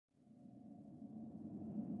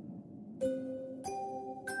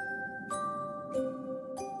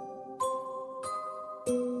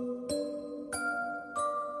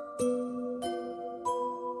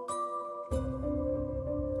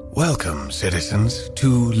Welcome, citizens, to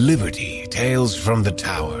Liberty Tales from the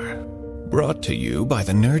Tower, brought to you by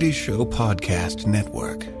the Nerdy Show Podcast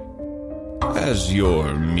Network. As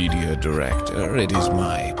your media director, it is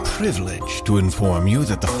my privilege to inform you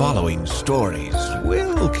that the following stories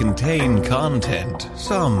will contain content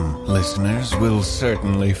some listeners will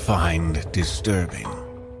certainly find disturbing.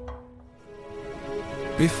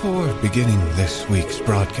 Before beginning this week's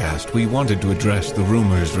broadcast, we wanted to address the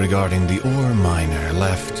rumors regarding the ore miner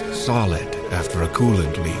left solid after a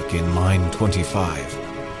coolant leak in Mine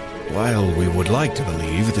 25. While we would like to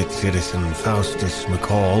believe that Citizen Faustus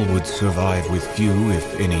McCall would survive with few,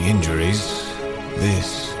 if any, injuries,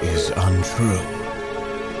 this is untrue.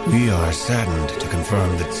 We are saddened to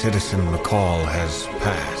confirm that Citizen McCall has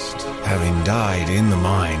passed, having died in the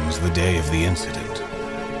mines the day of the incident.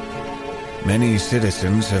 Many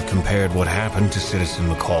citizens have compared what happened to Citizen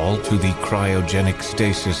McCall to the cryogenic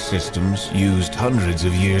stasis systems used hundreds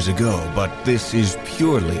of years ago, but this is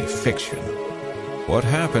purely fiction. What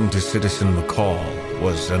happened to Citizen McCall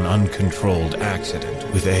was an uncontrolled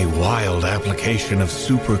accident with a wild application of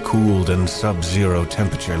supercooled and sub-zero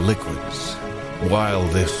temperature liquids. While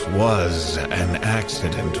this was an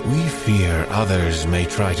accident, we fear others may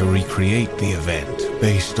try to recreate the event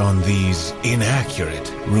based on these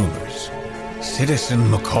inaccurate rumors. Citizen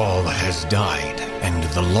McCall has died, and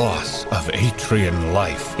the loss of Atrian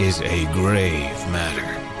life is a grave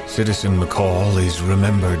matter. Citizen McCall is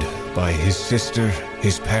remembered by his sister,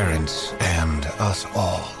 his parents, and us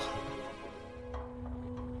all.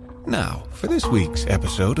 Now, for this week's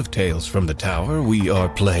episode of Tales from the Tower, we are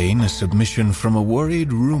playing a submission from a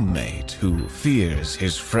worried roommate who fears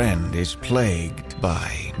his friend is plagued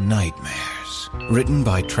by nightmares. Written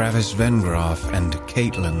by Travis Vengroff and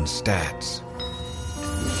Caitlin Statz.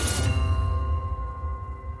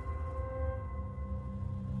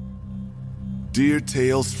 Dear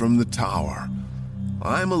Tales from the Tower,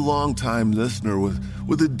 I'm a long-time listener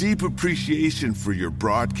with a deep appreciation for your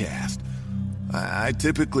broadcast. I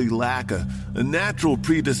typically lack a natural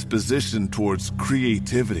predisposition towards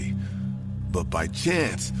creativity, but by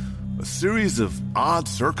chance, a series of odd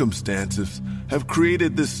circumstances have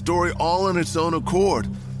created this story all on its own accord.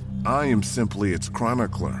 I am simply its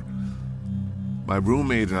chronicler. My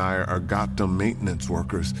roommate and I are Gotham maintenance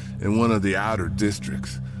workers in one of the outer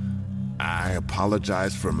districts. I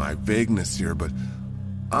apologize for my vagueness here, but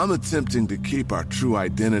I'm attempting to keep our true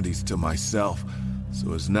identities to myself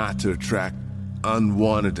so as not to attract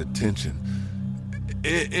unwanted attention.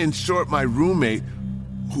 In short, my roommate,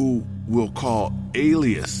 who we'll call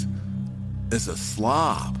Alias, is a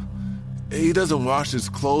slob. He doesn't wash his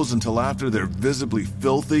clothes until after they're visibly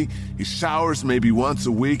filthy. He showers maybe once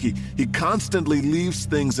a week. He constantly leaves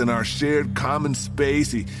things in our shared common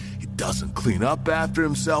space. He doesn't clean up after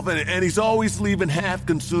himself, and he's always leaving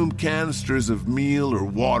half-consumed canisters of meal or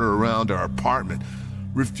water around our apartment,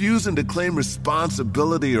 refusing to claim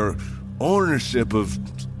responsibility or ownership of,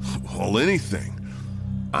 well, anything.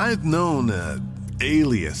 I've known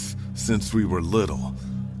Alias since we were little.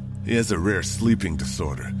 He has a rare sleeping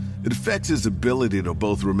disorder. It affects his ability to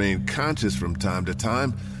both remain conscious from time to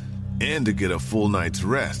time and to get a full night's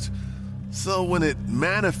rest. So when it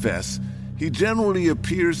manifests, he generally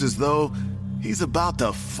appears as though he's about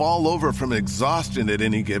to fall over from exhaustion at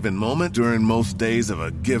any given moment during most days of a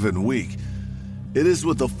given week. It is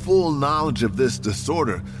with a full knowledge of this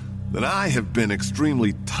disorder that I have been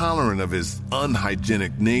extremely tolerant of his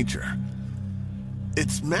unhygienic nature.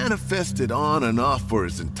 It's manifested on and off for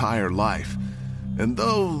his entire life, and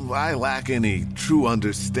though I lack any true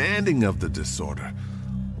understanding of the disorder,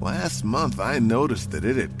 last month I noticed that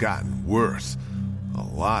it had gotten worse, a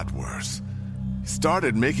lot worse. He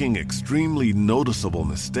started making extremely noticeable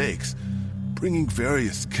mistakes, bringing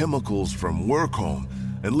various chemicals from work home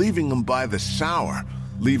and leaving them by the shower,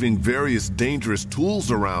 leaving various dangerous tools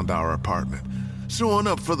around our apartment, showing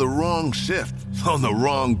up for the wrong shift on the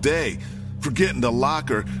wrong day, forgetting to lock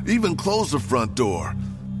or even close the front door,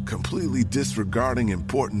 completely disregarding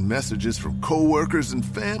important messages from coworkers and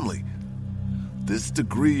family. This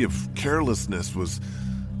degree of carelessness was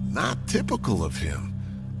not typical of him.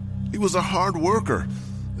 He was a hard worker,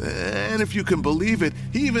 and if you can believe it,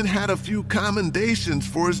 he even had a few commendations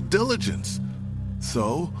for his diligence.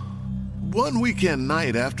 So, one weekend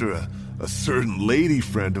night after a certain lady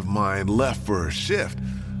friend of mine left for her shift,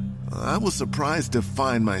 I was surprised to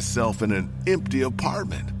find myself in an empty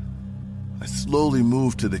apartment. I slowly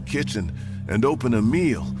moved to the kitchen and opened a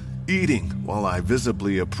meal, eating while I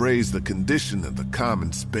visibly appraised the condition of the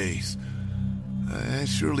common space. I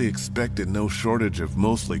surely expected no shortage of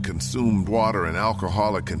mostly consumed water in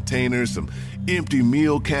alcoholic containers, some empty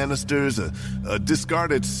meal canisters, a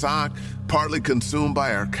discarded sock, partly consumed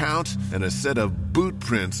by our couch, and a set of boot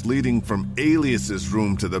prints leading from Alias's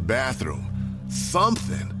room to the bathroom.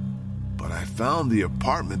 Something. But I found the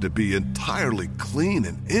apartment to be entirely clean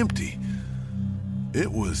and empty.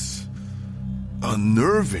 It was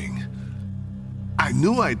unnerving. I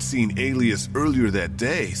knew I'd seen Alias earlier that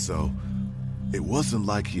day, so it wasn't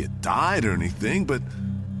like he had died or anything, but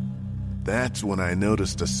that's when I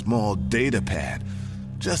noticed a small data pad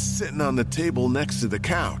just sitting on the table next to the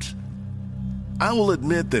couch. I will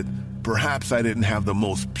admit that perhaps I didn't have the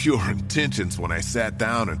most pure intentions when I sat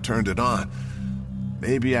down and turned it on.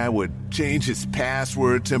 Maybe I would change his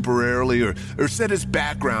password temporarily or set his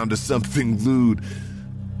background to something lewd.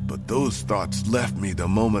 But those thoughts left me the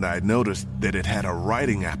moment I noticed that it had a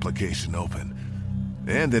writing application open,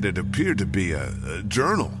 and that it appeared to be a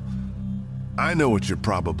journal. I know what you're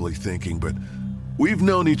probably thinking, but we've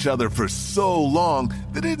known each other for so long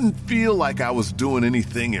that it didn't feel like I was doing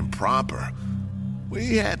anything improper.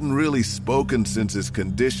 We hadn't really spoken since his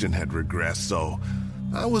condition had regressed, so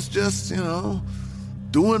I was just,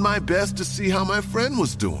 doing my best to see how my friend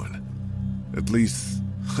was doing. At least,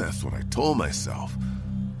 that's what I told myself.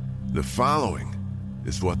 The following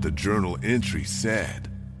is what the journal entry said.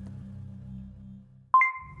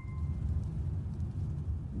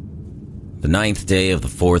 The 9th day of the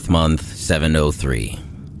 4th month, 7:03.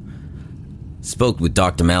 Spoke with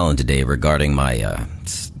Dr. Mallon today regarding my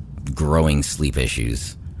growing sleep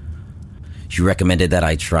issues. She recommended that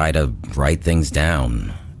I try to write things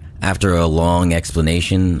down. After a long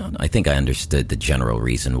explanation, I think I understood the general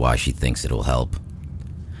reason why she thinks it'll help.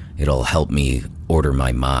 It'll help me order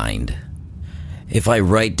my mind. If I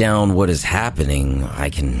write down what is happening,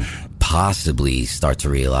 I can possibly start to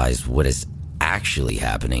realize what is actually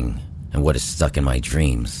happening and what is stuck in my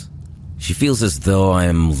dreams. She feels as though I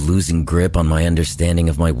am losing grip on my understanding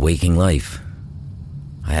of my waking life.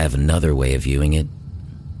 I have another way of viewing it.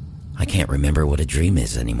 I can't remember what a dream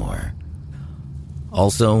is anymore.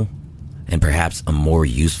 Also, and perhaps a more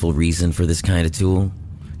useful reason for this kind of tool,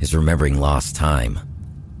 is remembering lost time.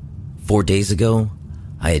 4 days ago,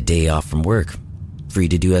 I had a day off from work, free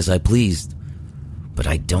to do as I pleased, but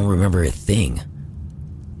I don't remember a thing.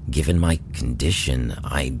 Given my condition,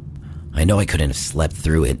 I know I couldn't have slept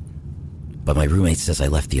through it, but my roommate says I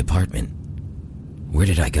left the apartment. Where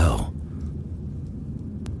did I go?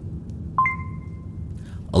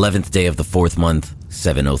 11th day of the 4th month,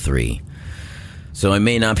 7:03. So I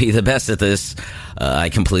may not be the best at this. I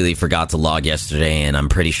completely forgot to log yesterday, and I'm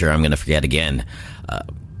pretty sure I'm going to forget again.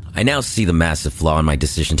 I now see the massive flaw in my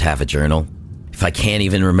decision to have a journal. If I can't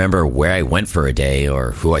even remember where I went for a day,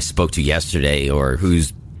 or who I spoke to yesterday, or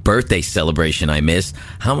whose birthday celebration I missed,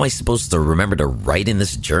 how am I supposed to remember to write in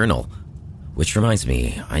this journal? Which reminds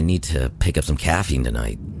me, I need to pick up some caffeine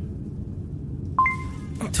tonight.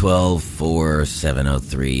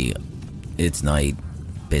 12/4/7:03. It's night,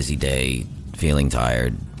 busy day, feeling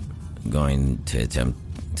tired, going to attempt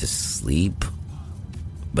to sleep,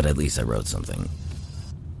 but at least I wrote something.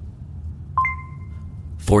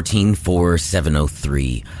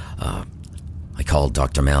 14/4/7:03. I called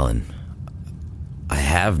Dr. Mallon. I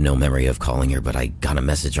have no memory of calling her, but I got a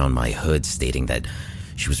message on my hood stating that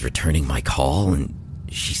she was returning my call, and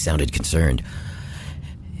she sounded concerned.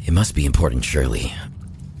 It must be important, surely.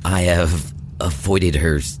 I have avoided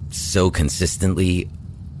her so consistently.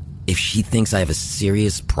 If she thinks I have a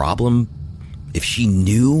serious problem, if she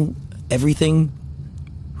knew everything,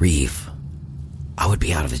 Reeve, I would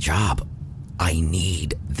be out of a job. I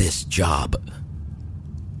need this job.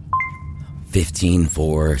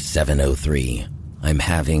 15/4/7:03. I'm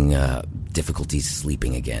having difficulties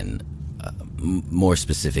sleeping again. More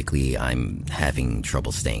specifically, I'm having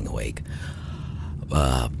trouble staying awake.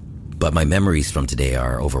 But my memories from today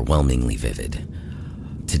are overwhelmingly vivid.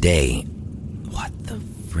 Today, what the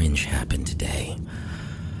fringe happened today?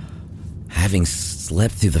 Having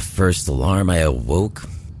slept through the first alarm, I awoke,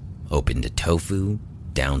 opened a tofu,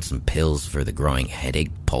 downed some pills for the growing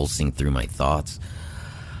headache pulsing through my thoughts.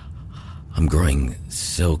 I'm growing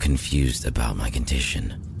so confused about my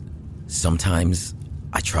condition. Sometimes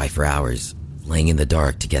I try for hours, laying in the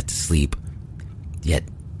dark to get to sleep. Yet,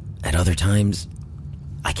 at other times,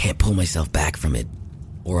 I can't pull myself back from it,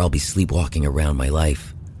 or I'll be sleepwalking around my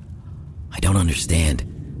life. I don't understand.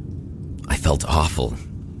 I felt awful,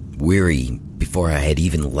 weary before I had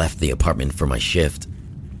even left the apartment for my shift.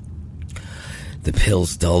 The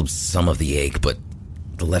pills dulled some of the ache, but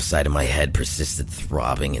the left side of my head persisted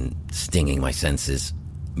throbbing and stinging my senses,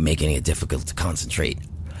 making it difficult to concentrate.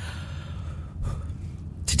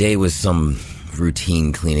 Today was some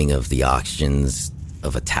routine cleaning of the oxygens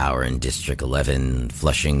of a tower in District 11,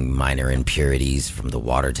 flushing minor impurities from the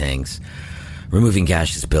water tanks, removing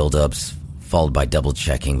gaseous buildups, followed by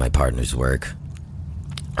double-checking my partner's work.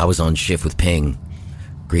 I was on shift with Ping,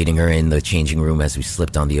 greeting her in the changing room as we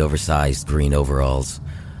slipped on the oversized green overalls.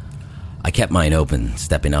 I kept mine open,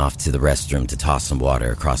 stepping off to the restroom to toss some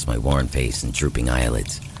water across my worn face and drooping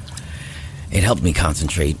eyelids. It helped me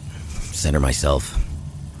concentrate, center myself.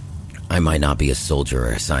 I might not be a soldier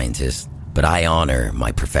or a scientist, but I honor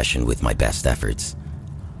my profession with my best efforts.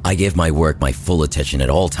 I give my work my full attention at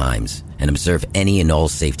all times and observe any and all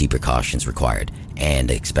safety precautions required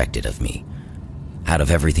and expected of me. Out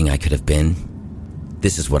of everything I could have been,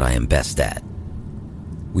 this is what I am best at.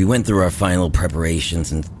 We went through our final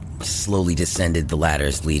preparations and slowly descended the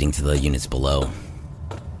ladders leading to the units below.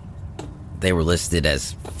 They were listed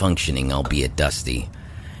as functioning, albeit dusty,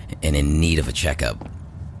 and in need of a checkup.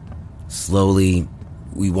 Slowly,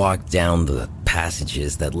 we walked down the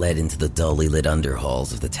passages that led into the dully lit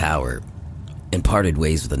underhalls of the tower and parted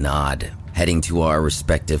ways with a nod, heading to our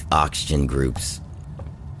respective oxygen groups.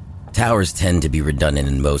 Towers tend to be redundant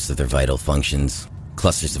in most of their vital functions,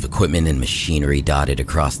 clusters of equipment and machinery dotted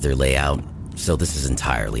across their layout, so this is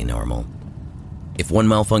entirely normal. If one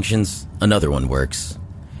malfunctions, another one works.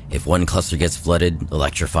 If one cluster gets flooded,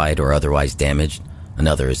 electrified, or otherwise damaged,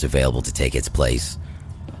 another is available to take its place.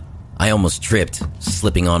 I almost tripped,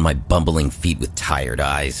 slipping on my bumbling feet with tired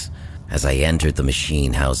eyes as I entered the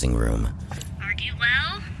machine housing room. Are you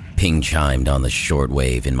well? Ping chimed on the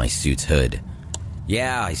shortwave in my suit's hood.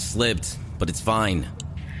 Yeah, I slipped, but it's fine.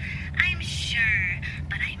 I'm sure,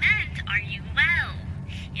 but I meant, are you well?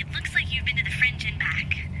 It looks like you've been to the fringe and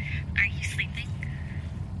back. Are you sleeping?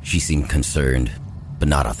 She seemed concerned, but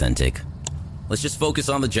not authentic. Let's just focus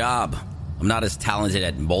on the job. I'm not as talented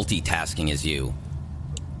at multitasking as you.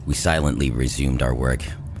 We silently resumed our work,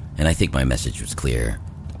 and I think my message was clear.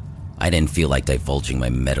 I didn't feel like divulging my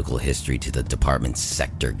medical history to the department's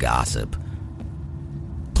sector gossip.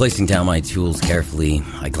 Placing down my tools carefully,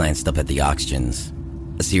 I glanced up at the oxygens.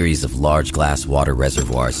 A series of large glass water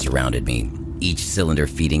reservoirs surrounded me, each cylinder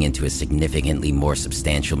feeding into a significantly more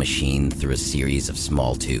substantial machine through a series of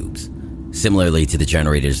small tubes. Similarly to the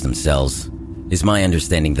generators themselves, it's my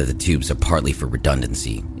understanding that the tubes are partly for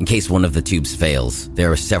redundancy. In case one of the tubes fails, there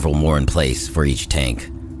are several more in place for each tank.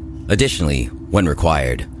 Additionally, when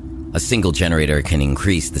required, a single generator can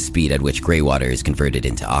increase the speed at which gray water is converted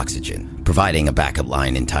into oxygen, providing a backup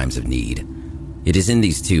line in times of need. It is in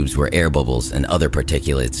these tubes where air bubbles and other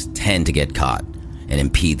particulates tend to get caught and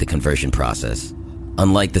impede the conversion process.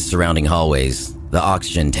 Unlike the surrounding hallways, the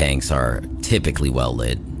oxygen tanks are typically well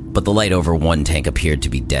lit, but the light over one tank appeared to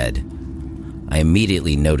be dead. I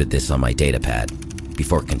immediately noted this on my datapad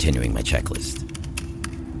before continuing my checklist.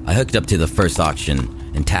 I hooked up to the first oxygen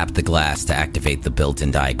and tapped the glass to activate the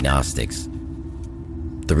built-in diagnostics.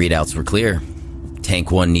 The readouts were clear.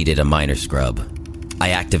 Tank 1 needed a minor scrub.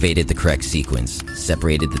 I activated the correct sequence,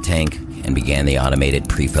 separated the tank, and began the automated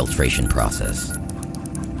pre-filtration process.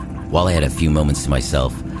 While I had a few moments to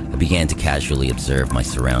myself, I began to casually observe my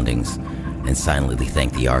surroundings and silently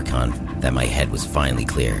thank the Archon that my head was finally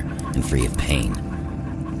clear and free of pain.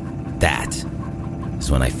 That is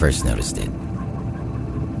when I first noticed it.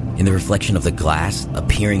 In the reflection of the glass,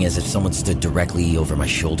 appearing as if someone stood directly over my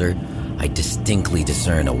shoulder, I distinctly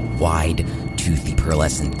discern a wide, toothy,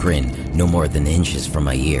 pearlescent grin no more than inches from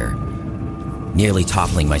my ear. Nearly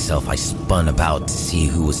toppling myself, I spun about to see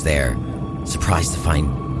who was there, surprised to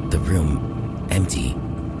find the room empty.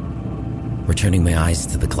 Returning my eyes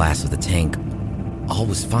to the glass of the tank, all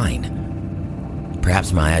was fine.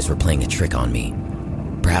 Perhaps my eyes were playing a trick on me.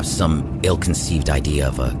 Perhaps some ill-conceived idea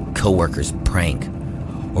of a coworker's prank.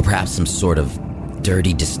 Or perhaps some sort of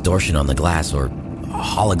dirty distortion on the glass or a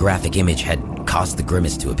holographic image had caused the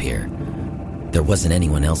grimace to appear. There wasn't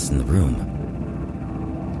anyone else in the room.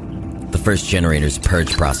 The first generator's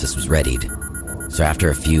purge process was readied, so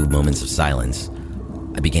after a few moments of silence,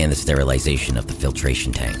 I began the sterilization of the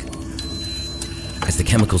filtration tank. As the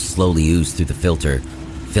chemicals slowly oozed through the filter,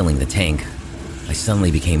 filling the tank, I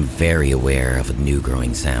suddenly became very aware of a new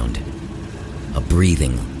growing sound. A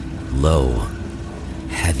breathing, low,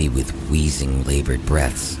 heavy with wheezing, labored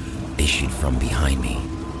breaths issued from behind me.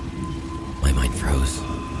 My mind froze,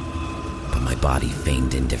 but my body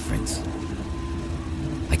feigned indifference.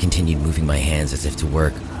 I continued moving my hands as if to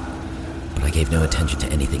work, but I gave no attention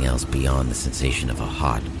to anything else beyond the sensation of a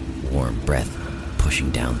hot, warm breath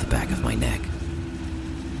pushing down the back of my neck.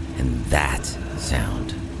 And that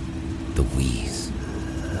sound, the wheeze,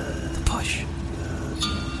 the push.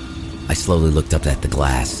 I slowly looked up at the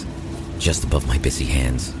glass, just above my busy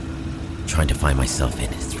hands, trying to find myself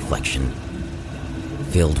in its reflection,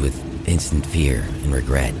 filled with instant fear and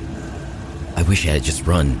regret. I wish I had just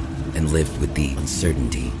run and lived with the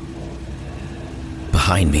uncertainty.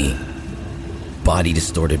 Behind me, body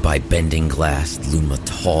distorted by bending glass, loomed a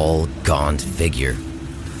tall, gaunt figure,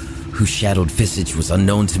 whose shadowed visage was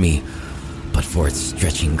unknown to me, but for its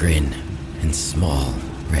stretching grin and small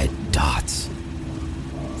red dots.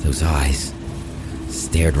 Those eyes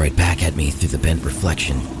stared right back at me through the bent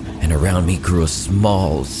reflection, and around me grew a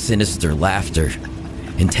small, sinister laughter,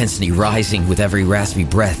 intensity rising with every raspy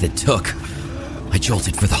breath it took. I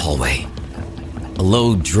jolted for the hallway. A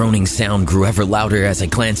low, droning sound grew ever louder as I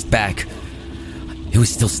glanced back. It was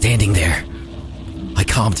still standing there. I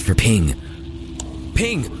comped for Ping.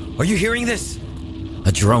 Ping, are you hearing this?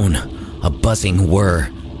 A drone, a buzzing whir,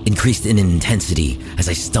 increased in intensity as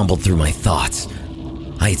I stumbled through my thoughts.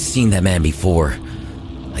 I had seen that man before.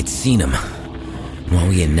 I'd seen him. And while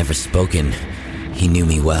we had never spoken, he knew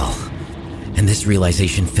me well. And this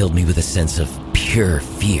realization filled me with a sense of pure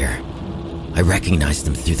fear. I recognized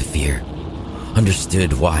him through the fear,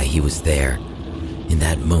 understood why he was there in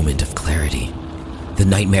that moment of clarity. The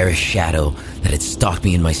nightmarish shadow that had stalked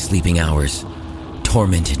me in my sleeping hours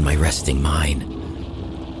tormented my resting mind.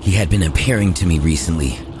 He had been appearing to me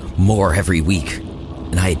recently, more every week,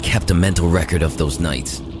 and I had kept a mental record of those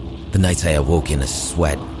nights. The nights I awoke in a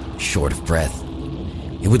sweat, short of breath.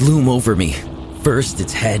 It would loom over me. First,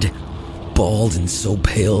 its head, bald and so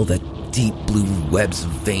pale that deep blue webs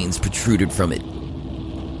of veins protruded from it.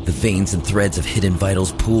 The veins and threads of hidden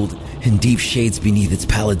vitals pooled in deep shades beneath its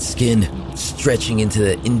pallid skin, stretching into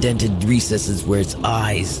the indented recesses where its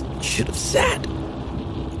eyes should have sat.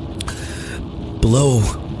 Below,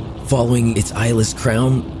 following its eyeless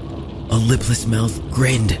crown, a lipless mouth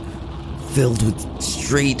grinned, filled with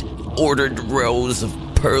straight, ordered rows of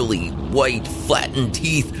pearly, white, flattened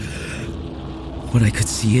teeth. When I could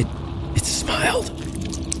see it, it smiled.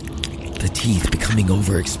 The teeth becoming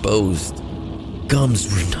overexposed.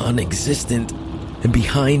 Gums were non-existent, and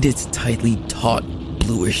behind its tightly taut,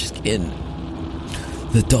 bluish skin,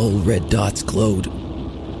 the dull red dots glowed.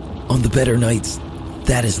 On the better nights,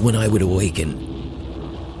 that is when I would awaken.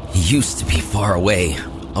 He used to be far away,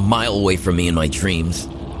 a mile away from me in my dreams,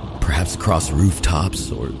 perhaps across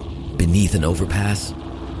rooftops or beneath an overpass.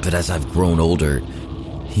 But as I've grown older,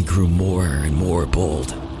 he grew more and more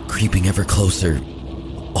bold, creeping ever closer,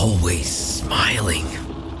 always smiling,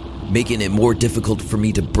 making it more difficult for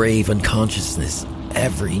me to brave unconsciousness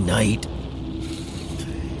every night.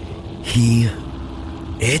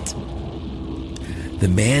 The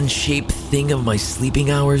man-shaped thing of my sleeping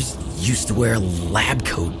hours used to wear a lab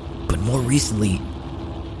coat, but more recently,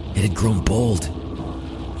 it had grown bold,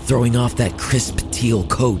 throwing off that crisp teal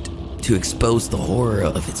coat to expose the horror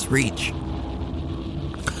of its reach.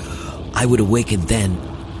 I would awaken then,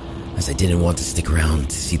 as I didn't want to stick around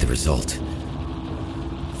to see the result.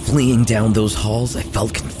 Fleeing down those halls, I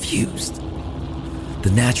felt confused.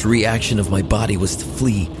 The natural reaction of my body was to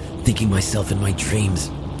flee, thinking myself in my dreams.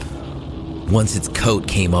 Once its coat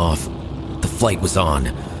came off, the flight was on.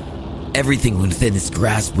 Everything within its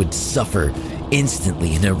grasp would suffer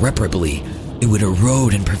instantly and irreparably. It would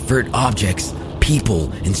erode and pervert objects,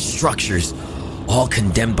 people, and structures, all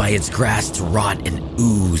condemned by its grasp to rot and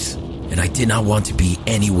ooze. And I did not want to be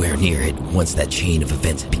anywhere near it once that chain of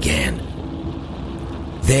events began.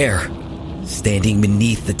 There, standing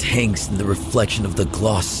beneath the tanks in the reflection of the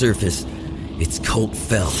gloss surface, its coat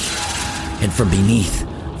fell, and from beneath,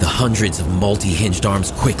 the hundreds of multi-hinged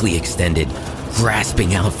arms quickly extended,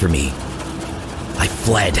 grasping out for me. I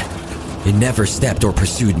fled. It never stepped or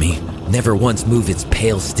pursued me, never once moved its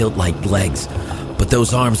pale stilt-like legs, but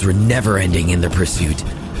those arms were never ending in their pursuit.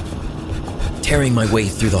 Tearing my way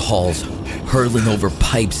through the halls, hurtling over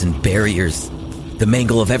pipes and barriers, the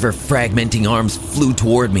mangle of ever-fragmenting arms flew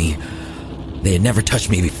toward me. They had never touched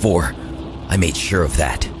me before. I made sure of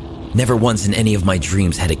that. Never once in any of my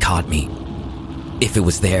dreams had it caught me. If it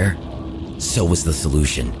was there, so was the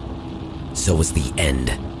solution. So was the end.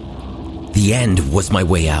 The end was my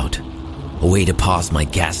way out. A way to pause my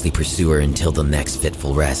ghastly pursuer until the next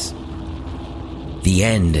fitful rest. The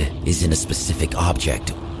end is in a specific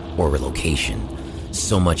object or a location,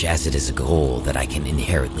 so much as it is a goal that I can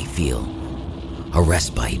inherently feel. A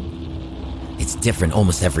respite. It's different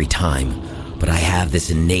almost every time, but I have this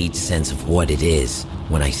innate sense of what it is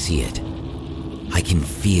when I see it. I can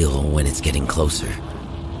feel when it's getting closer.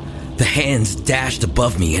 The hands dashed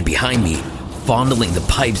above me and behind me, fondling the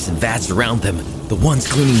pipes and vats around them. The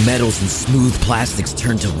once gleaming metals and smooth plastics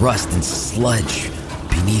turned to rust and sludge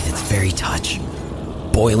beneath its very touch.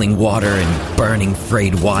 boiling water and burning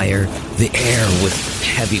frayed wire. The air was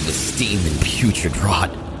heavy with steam and putrid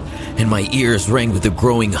rot, and my ears rang with the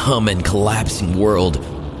growing hum and collapsing world.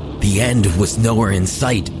 The end was nowhere in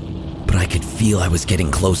sight, but I could feel I was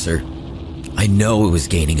getting closer. I know it was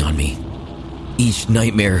gaining on me. Each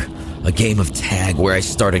nightmare, a game of tag where I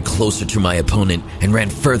started closer to my opponent and ran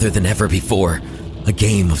further than ever before. A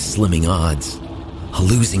game of slimming odds. A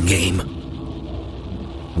losing game.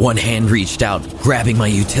 One hand reached out, grabbing my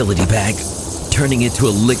utility bag, turning it to a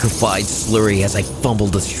liquefied slurry as I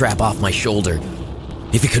fumbled the strap off my shoulder.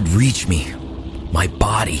 If it could reach me, my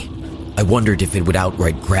body, I wondered if it would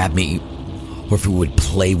outright grab me, or if it would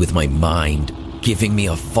play with my mind, giving me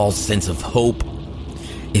a false sense of hope.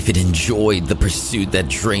 If it enjoyed the pursuit that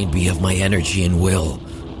drained me of my energy and will.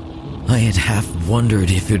 I had half wondered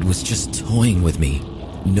if it was just toying with me,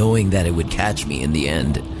 knowing that it would catch me in the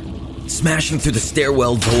end. Smashing through the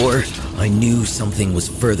stairwell door, I knew something was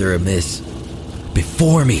further amiss.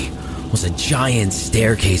 Before me was a giant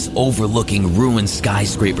staircase overlooking ruined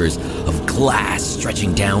skyscrapers of glass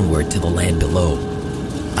stretching downward to the land below.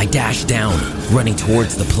 I dashed down, running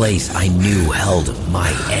towards the place I knew held my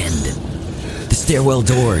end. The stairwell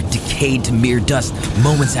door decayed to mere dust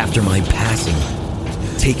moments after my passing.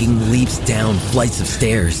 Taking leaps down flights of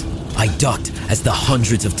stairs, I ducked as the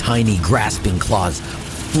hundreds of tiny grasping claws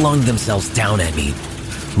flung themselves down at me,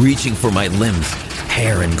 reaching for my limbs,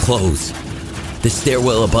 hair, and clothes. The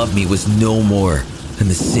stairwell above me was no more, and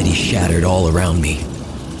the city shattered all around me.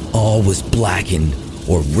 All was blackened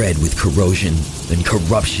or red with corrosion and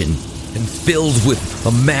corruption, and filled with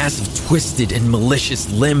a mass of twisted and malicious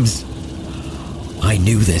limbs. I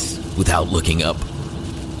knew this without looking up.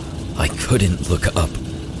 I couldn't look up.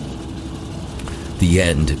 The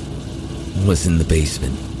end was in the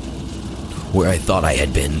basement, where I thought I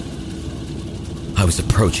had been. I was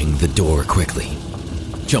approaching the door quickly.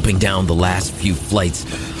 Jumping down the last few flights,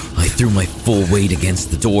 I threw my full weight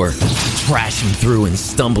against the door, crashing through and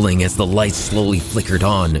stumbling as the lights slowly flickered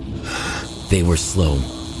on. They were slow.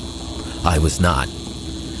 I was not,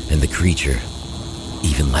 and the creature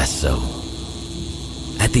even less so.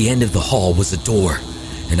 At the end of the hall was a door,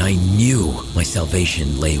 and I knew my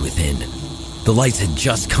salvation lay within. The lights had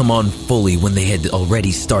just come on fully when they had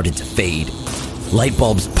already started to fade. Light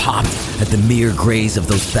bulbs popped at the mere graze of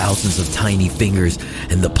those thousands of tiny fingers,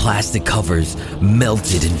 and the plastic covers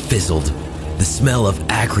melted and fizzled, the smell of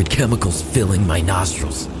acrid chemicals filling my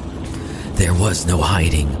nostrils. There was no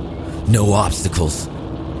hiding, no obstacles.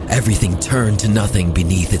 Everything turned to nothing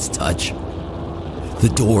beneath its touch.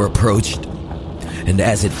 The door approached, and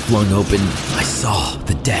as it flung open, I saw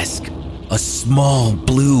the desk. A small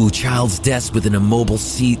blue child's desk with an immobile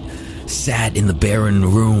seat sat in the barren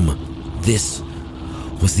room. This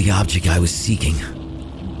was the object I was seeking.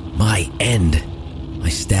 My end. I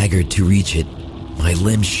staggered to reach it, my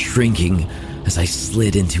limbs shrinking as I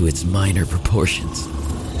slid into its minor proportions.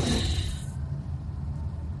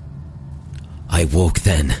 I woke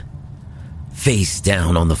then, face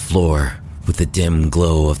down on the floor with the dim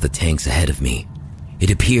glow of the tanks ahead of me. It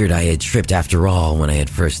appeared I had tripped after all when I had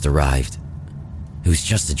first arrived. It was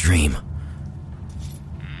just a dream.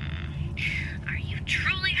 Are you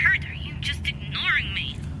truly hurt? Are you just ignoring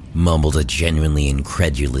me? Mumbled a genuinely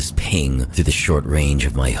incredulous ping through the short range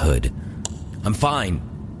of my hood. I'm fine.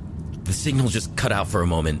 The signal just cut out for a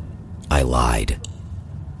moment. I lied.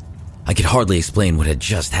 I could hardly explain what had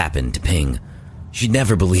just happened to Ping. She'd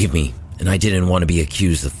never believe me, and I didn't want to be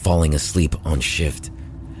accused of falling asleep on shift.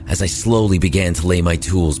 As I slowly began to lay my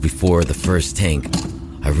tools before the first tank,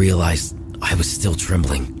 I realized I was still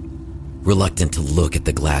trembling, reluctant to look at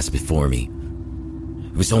the glass before me.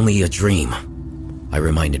 It was only a dream, I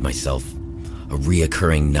reminded myself, a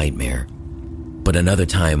reoccurring nightmare. But another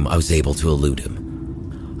time I was able to elude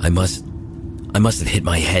him. I must have hit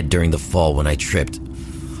my head during the fall when I tripped,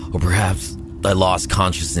 or perhaps I lost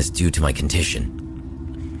consciousness due to my condition.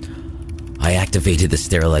 I activated the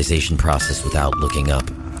sterilization process without looking up,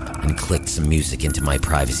 and clicked some music into my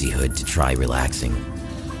privacy hood to try relaxing.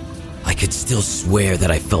 I could still swear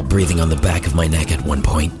that I felt breathing on the back of my neck at one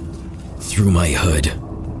point, through my hood.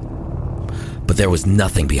 But there was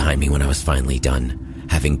nothing behind me when I was finally done,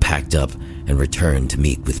 having packed up and returned to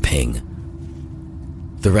meet with Ping.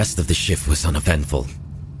 The rest of the shift was uneventful,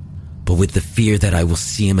 but with the fear that I will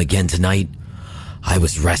see him again tonight, I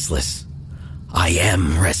was restless. I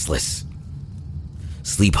am restless.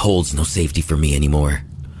 Sleep holds no safety for me anymore,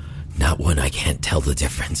 not when I can't tell the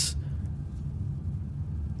difference.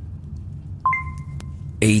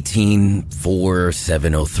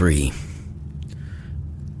 18-4-703.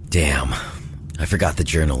 Damn, I forgot the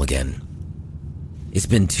journal again. It's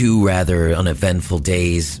been 2 rather uneventful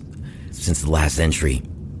days since the last entry.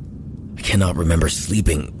 I cannot remember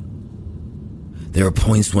sleeping. There are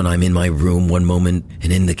points when I'm in my room one moment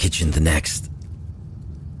and in the kitchen the next.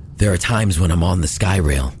 There are times when I'm on the sky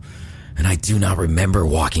rail, and I do not remember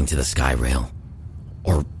walking to the sky rail,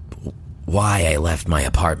 or why I left my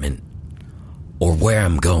apartment, or where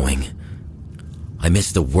I'm going. I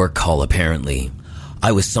missed a work call apparently.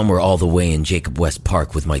 I was somewhere all the way in Jacob West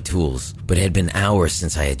Park with my tools, but it had been hours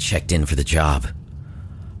since I had checked in for the job.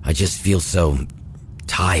 I just feel so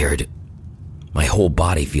tired. My whole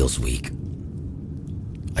body feels weak.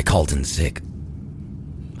 I called in sick.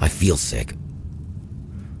 I feel sick.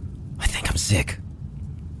 I think I'm sick.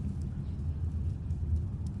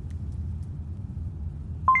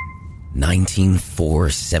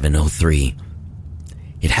 (19-4-703).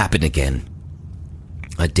 It happened again.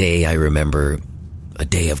 A day I remember, a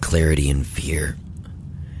day of clarity and fear.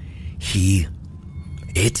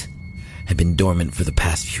 It had been dormant for the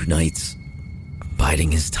past few nights,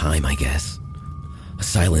 biding his time, I guess. A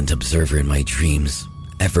silent observer in my dreams,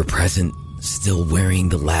 ever present, still wearing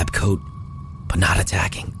the lab coat, but not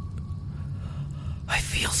attacking. I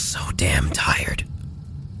feel so damn tired.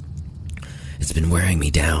 It's been wearing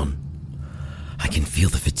me down. I can feel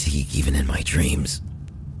the fatigue even in my dreams.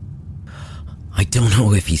 I don't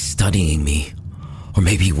know if he's studying me, or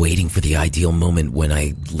maybe waiting for the ideal moment when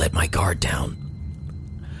I let my guard down.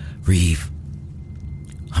 Reeve,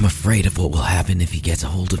 I'm afraid of what will happen if he gets a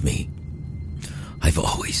hold of me. I've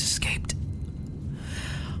always escaped.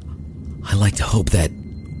 I like to hope that,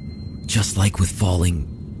 just like with falling,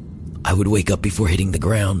 I would wake up before hitting the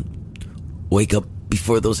ground. Wake up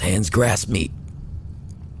before those hands grasp me.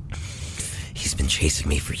 He's been chasing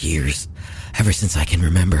me for years, ever since I can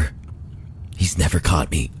remember. He's never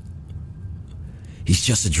caught me. He's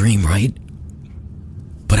just a dream, right?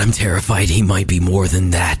 But I'm terrified he might be more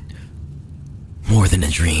than that. More than a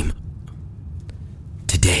dream.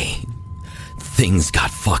 Today, things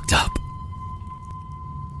got fucked up.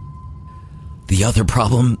 The other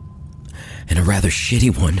problem, and a rather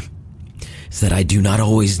shitty one, is that I do not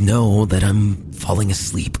always know that I'm falling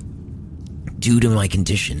asleep due to my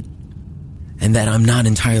condition. And that I'm not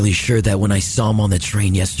entirely sure that when I saw him on the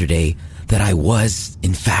train yesterday, that I was,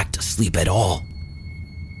 in fact, asleep at all.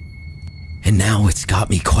 And now it's got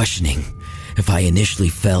me questioning if I initially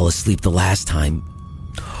fell asleep the last time,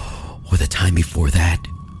 or the time before that,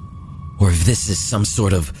 or if this is some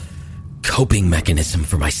sort of coping mechanism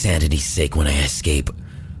for my sanity's sake when I escape.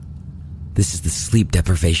 This is the sleep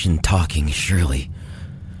deprivation talking, surely.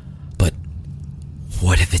 But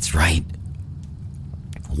what if it's right?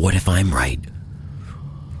 What if I'm right?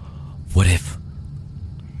 What if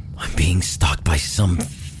I'm being stalked by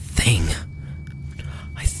something?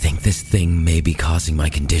 I think this thing may be causing my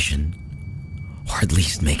condition, or at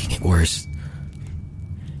least making it worse.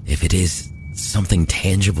 If it is something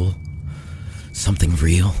tangible, something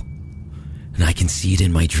real, and I can see it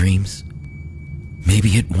in my dreams,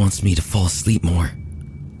 maybe it wants me to fall asleep more.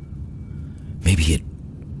 Maybe it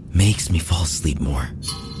makes me fall asleep more.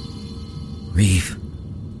 Reeve,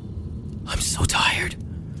 I'm so tired.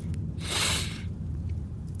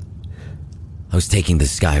 I was taking the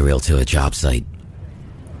sky rail to a job site.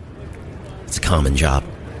 It's a common job.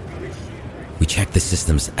 We checked the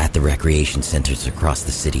systems at the recreation centers across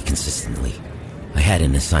the city consistently. I had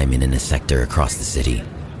an assignment in a sector across the city,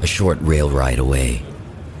 a short rail ride away.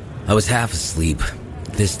 I was half asleep,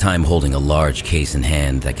 this time holding a large case in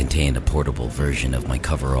hand that contained a portable version of my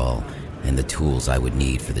coverall and the tools I would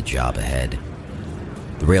need for the job ahead.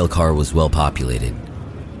 The rail car was well populated,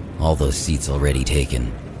 all those seats already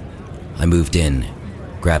taken. I moved in,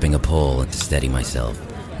 grabbing a pole to steady myself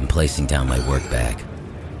and placing down my work bag.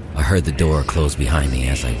 I heard the door close behind me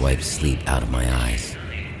as I wiped sleep out of my eyes.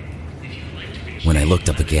 When I looked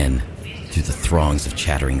up again, through the throngs of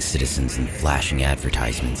chattering citizens and flashing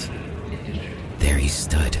advertisements, there he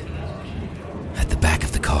stood, at the back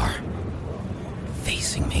of the car,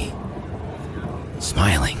 facing me,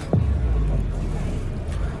 smiling.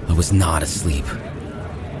 I was not asleep.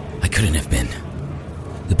 I couldn't have been.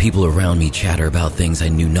 The people around me chatter about things I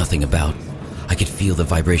knew nothing about. I could feel the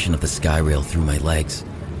vibration of the sky rail through my legs,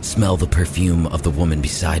 smell the perfume of the woman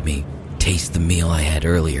beside me, taste the meal I had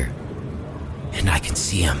earlier. And I can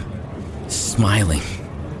see him, smiling,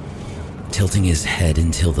 tilting his head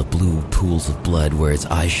until the blue pools of blood where its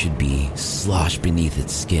eyes should be sloshed beneath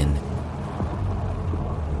its skin.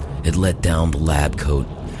 It let down the lab coat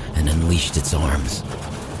and unleashed its arms.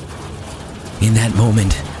 In that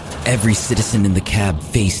moment, every citizen in the cab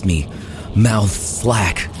faced me, mouth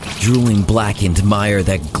slack, drooling blackened mire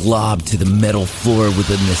that globbed to the metal floor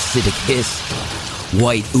with an acidic hiss.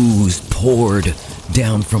 White ooze poured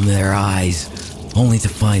down from their eyes, only to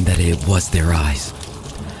find that it was their eyes.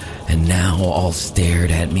 And now all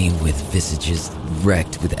stared at me with visages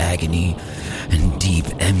wrecked with agony and deep,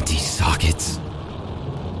 empty sockets.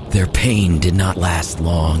 Their pain did not last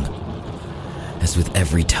long, as with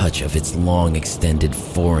every touch of its long extended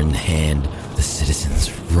foreign hand, the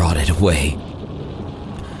citizens rotted away,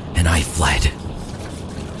 and I fled.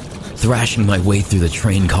 Thrashing my way through the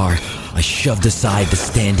train car, I shoved aside the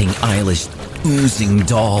standing eyeless, oozing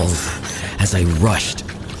dolls as I rushed,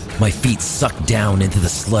 my feet sucked down into the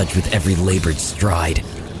sludge with every labored stride.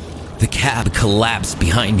 The cab collapsed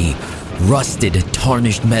behind me, rusted,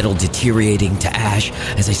 tarnished metal deteriorating to ash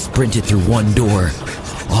as I sprinted through one door,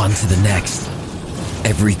 on to the next.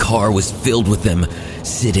 Every car was filled with them,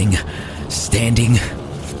 sitting, standing,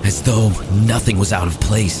 as though nothing was out of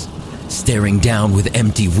place, staring down with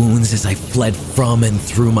empty wounds as I fled from and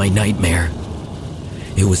through my nightmare.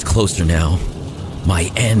 It was closer now,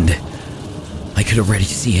 my end. I could already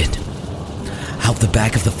see it. Out the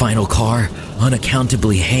back of the final car,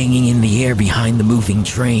 unaccountably hanging in the air behind the moving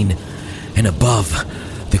train, and above,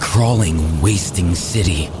 the crawling, wasting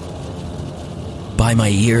city. By my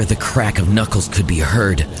ear, the crack of knuckles could be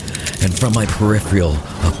heard, and from my peripheral,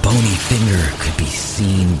 a bony finger could be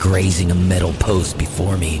seen grazing a metal post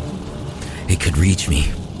before me. It could reach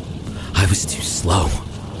me. I was too slow.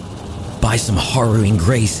 By some harrowing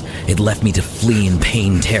grace, it left me to flee in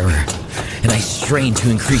pain terror, and I strained to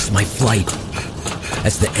increase my flight.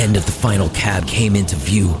 As the end of the final cab came into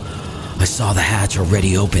view, I saw the hatch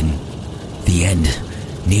already open, the end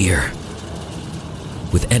near.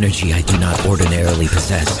 With energy I do not ordinarily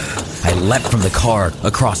possess, I leapt from the car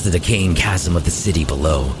across the decaying chasm of the city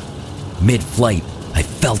below. Mid-flight, I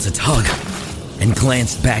felt a tug, and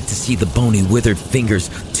glanced back to see the bony, withered fingers,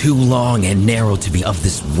 too long and narrow to be of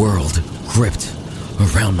this world, gripped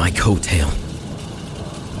around my coattail.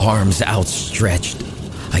 Arms outstretched,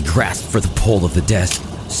 I grasped for the pole of the desk,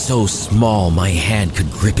 so small my hand could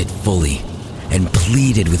grip it fully, and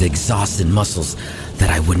pleaded with exhausted muscles that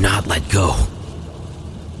I would not let go.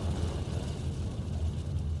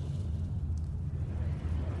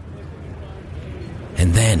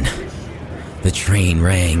 And then, the train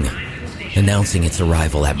rang, announcing its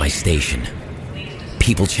arrival at my station.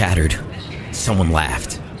 People chattered, someone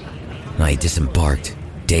laughed, and I disembarked,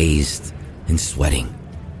 dazed and sweating.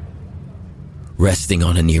 Resting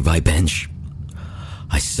on a nearby bench,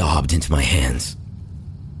 I sobbed into my hands.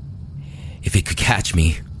 If it could catch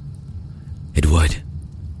me, it would.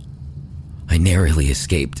 I narrowly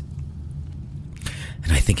escaped,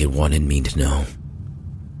 and I think it wanted me to know.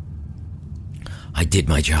 I did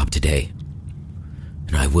my job today,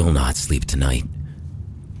 and I will not sleep tonight.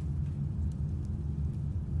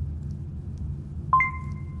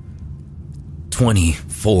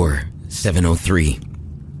 (24:703).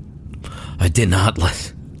 I did not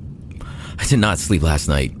sleep last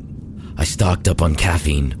night. I stocked up on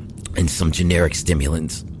caffeine and some generic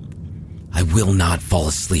stimulants. I will not fall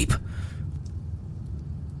asleep.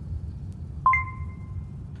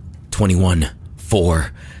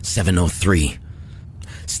 21:4:703.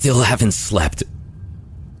 Still haven't slept.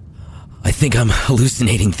 I think I'm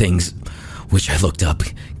hallucinating things, which I looked up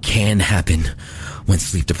can happen when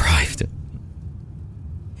sleep deprived.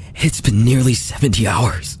 It's been nearly 70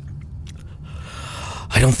 hours.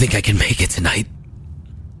 I don't think I can make it tonight.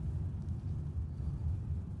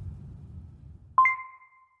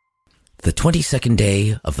 The 22nd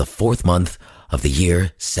day of the 4th month of the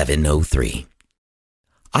year 703.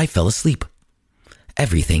 I fell asleep.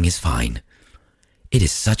 Everything is fine. It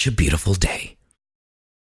is such a beautiful day.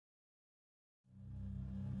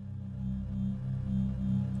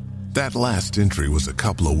 That last entry was a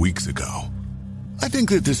couple of weeks ago. I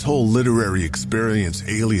think that this whole literary experience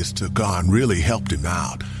Alias took on really helped him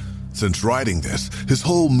out. Since writing this, his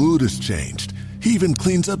whole mood has changed. He even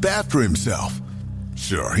cleans up after himself.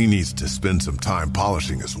 Sure, he needs to spend some time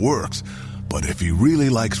polishing his works, but if he really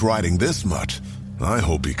likes writing this much, I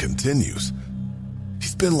hope he continues.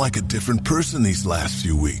 He's been like a different person these last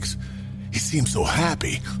few weeks. He seems so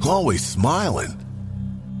happy, always smiling.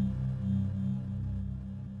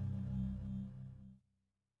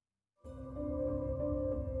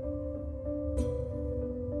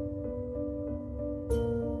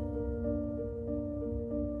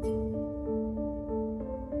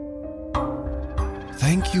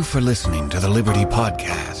 Thank you for listening to the Liberty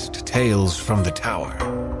Podcast, Tales from the Tower.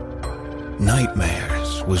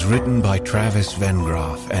 Nightmares was written by Travis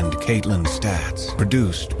Vengroff and Caitlin Statz,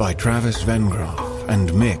 produced by Travis Vengroff,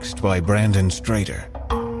 and mixed by Brandon Strader.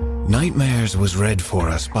 Nightmares was read for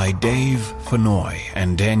us by Dave Fenoy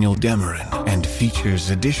and Daniel Demerin and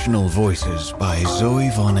features additional voices by Zoe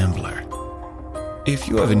Von Embler. If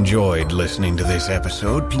you have enjoyed listening to this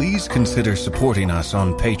episode, please consider supporting us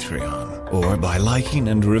on Patreon or by liking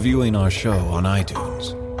and reviewing our show on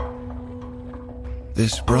iTunes.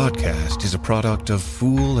 This broadcast is a product of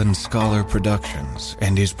Fool and Scholar Productions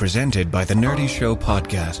and is presented by the Nerdy Show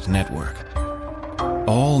Podcast Network.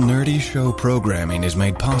 All Nerdy Show programming is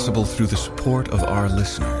made possible through the support of our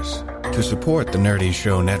listeners. To support the Nerdy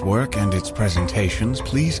Show Network and its presentations,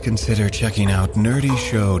 please consider checking out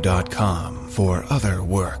nerdyshow.com for other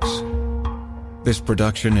works. This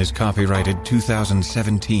production is copyrighted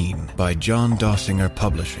 2017 by John Dossinger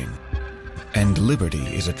Publishing, and Liberty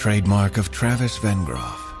is a trademark of Travis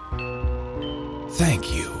Vengroff.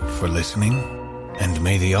 Thank you for listening, and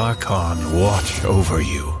may the Archon watch over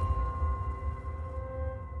you.